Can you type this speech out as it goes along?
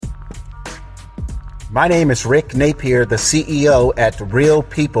My name is Rick Napier, the CEO at Real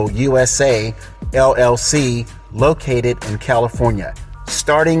People USA, LLC, located in California.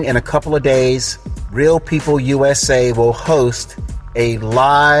 Starting in a couple of days, Real People USA will host a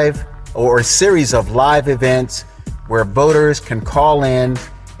live or a series of live events where voters can call in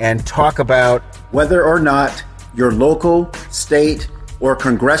and talk about whether or not your local, state, or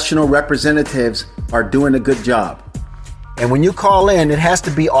congressional representatives are doing a good job. And when you call in, it has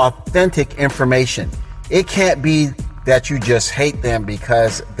to be authentic information. It can't be that you just hate them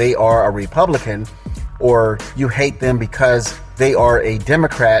because they are a Republican or you hate them because they are a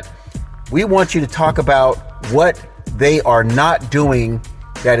Democrat. We want you to talk about what they are not doing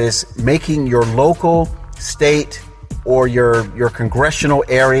that is making your local, state, or your congressional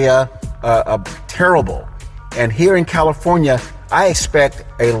area terrible. And here in California, I expect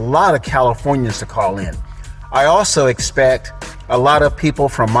a lot of Californians to call in. I also expect a lot of people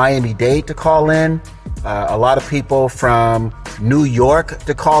from Miami-Dade to call in, a lot of people from New York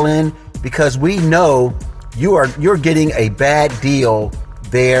to call in, because we know you're getting a bad deal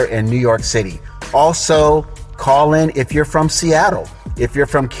there in New York City. Also, call in if you're from Seattle, if you're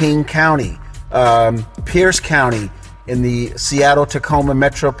from King County, Pierce County in the Seattle-Tacoma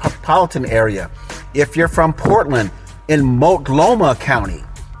metropolitan area, if you're from Portland, in Multnomah County,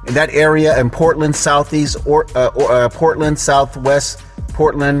 in that area in Portland, Southeast, or Portland, Southwest,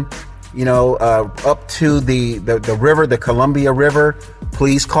 Portland, up to the river, the Columbia River,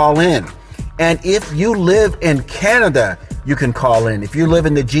 please call in. And if you live in Canada, you can call in. If you live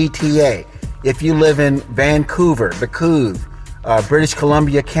in the GTA, if you live in Vancouver, the Couve, British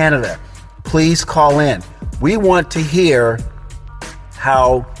Columbia, Canada, please call in. We want to hear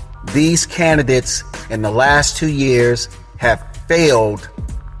how these candidates in the last 2 years have failed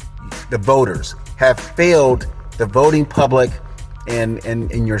the voters, have failed the voting public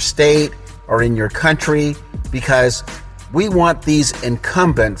in your state or in your country, because we want these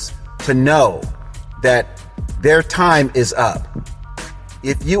incumbents to know that their time is up.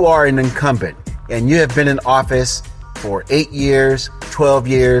 If you are an incumbent and you have been in office for 8 years, 12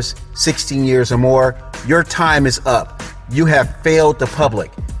 years, 16 years or more, your time is up. You have failed the public.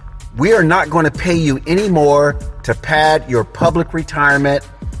 We are not going to pay you any more to pad your public retirement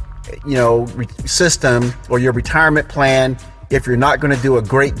system or your retirement plan if you're not going to do a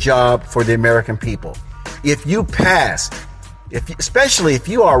great job for the American people. If you passed, especially if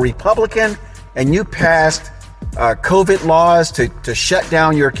you are a Republican and you passed COVID laws to shut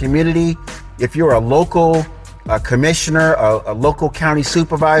down your community, if you're a local commissioner, a local county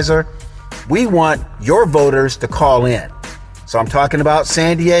supervisor, we want your voters to call in. So I'm talking about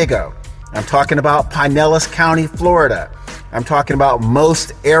San Diego. I'm talking about Pinellas County, Florida. I'm talking about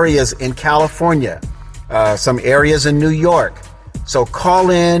most areas in California, some areas in New York. So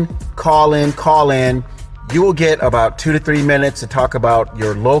call in. You will get about 2 to 3 minutes to talk about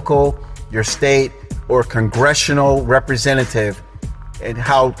your local, your state, or congressional representative and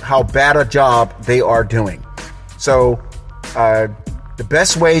how bad a job they are doing. So the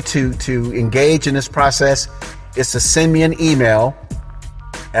best way to engage in this process is to send me an email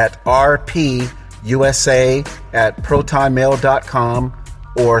at rpusa@protonmail.com,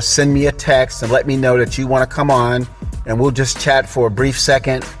 or send me a text and let me know that you want to come on, and we'll just chat for a brief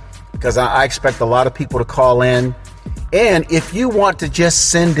second, because I expect a lot of people to call in. And if you want to just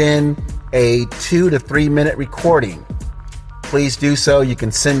send in a 2 to 3 minute recording, please do so. You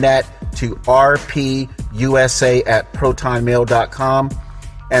can send that to rpusa@protonmail.com,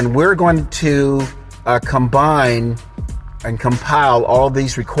 and we're going to combine and compile all of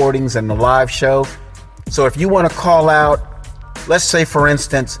these recordings and the live show. So if you want to call out, let's say for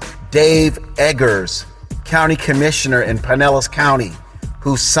instance, Dave Eggers, County Commissioner in Pinellas County,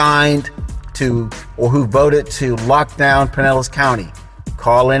 who voted to lock down Pinellas County,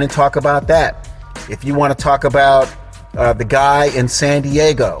 call in and talk about that. If you want to talk about the guy in San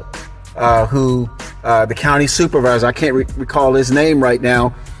Diego, the county supervisor, I can't recall his name right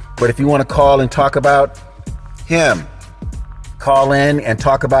now, but if you want to call and talk about him, call in and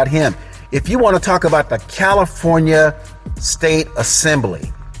talk about him. If you want to talk about the California State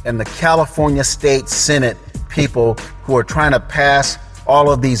Assembly and the California State Senate people who are trying to pass all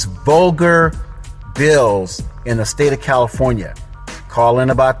of these vulgar bills in the state of California, call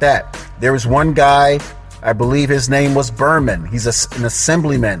in about that. There was one guy, I believe his name was Berman. He's an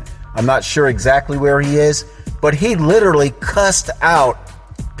assemblyman. I'm not sure exactly where he is, but he literally cussed out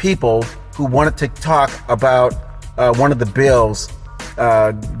people who wanted to talk about one of the bills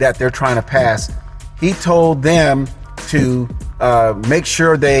that they're trying to pass. He told them to make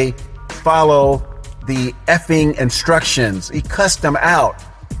sure they follow the effing instructions. He cussed them out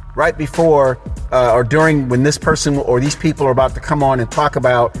right before or during when this person or these people are about to come on and talk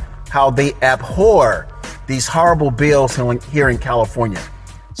about how they abhor these horrible bills here in California.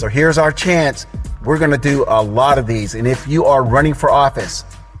 So here's our chance. We're going to do a lot of these. And if you are running for office,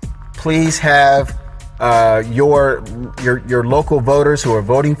 please have your local voters who are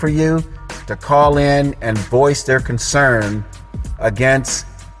voting for you to call in and voice their concern against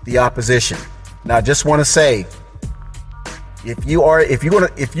the opposition. Now, I just want to say, if you are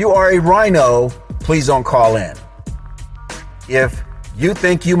a rhino, please don't call in. If you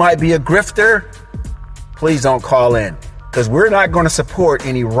think you might be a grifter, please don't call in, because we're not going to support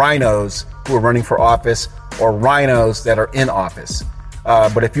any rhinos who are running for office or rhinos that are in office.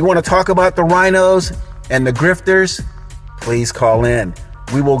 But if you want to talk about the rhinos and the grifters, please call in.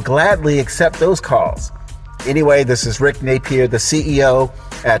 We will gladly accept those calls. Anyway, this is Rick Napier, the CEO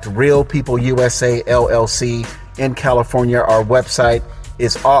at Real People USA LLC in California. Our website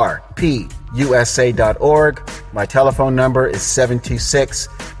is rpusa.org. My telephone number is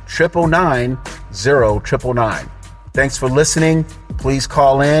 726-999-0999. Thanks for listening. Please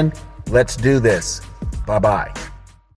call in. Let's do this. Bye-bye.